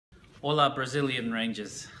Olá, Brazilian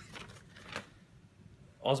Rangers.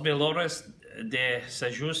 Os melhores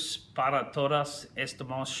desejos para todas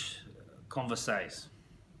estamos com vocês.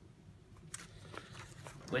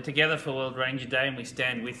 We're together for World Ranger Day and we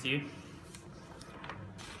stand with you.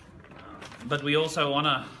 But we also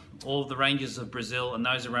honour all of the Rangers of Brazil and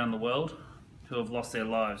those around the world who have lost their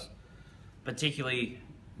lives, particularly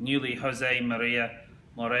newly Jose Maria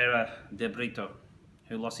Moreira de Brito,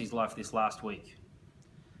 who lost his life this last week.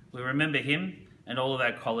 We remember him and all of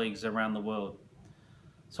our colleagues around the world.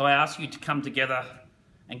 So I ask you to come together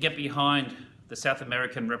and get behind the South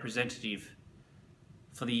American representative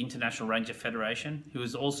for the International Ranger Federation, who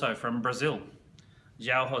is also from Brazil,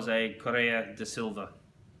 João José Correia de Silva.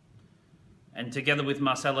 And together with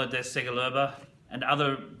Marcelo de Segalurba and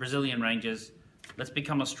other Brazilian Rangers, let's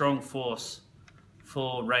become a strong force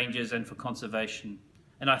for Rangers and for conservation.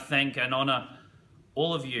 And I thank and honour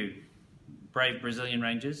all of you, brave Brazilian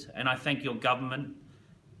Rangers, and I thank your government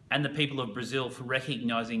and the people of Brazil for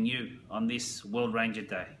recognising you on this World Ranger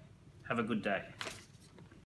Day. Have a good day.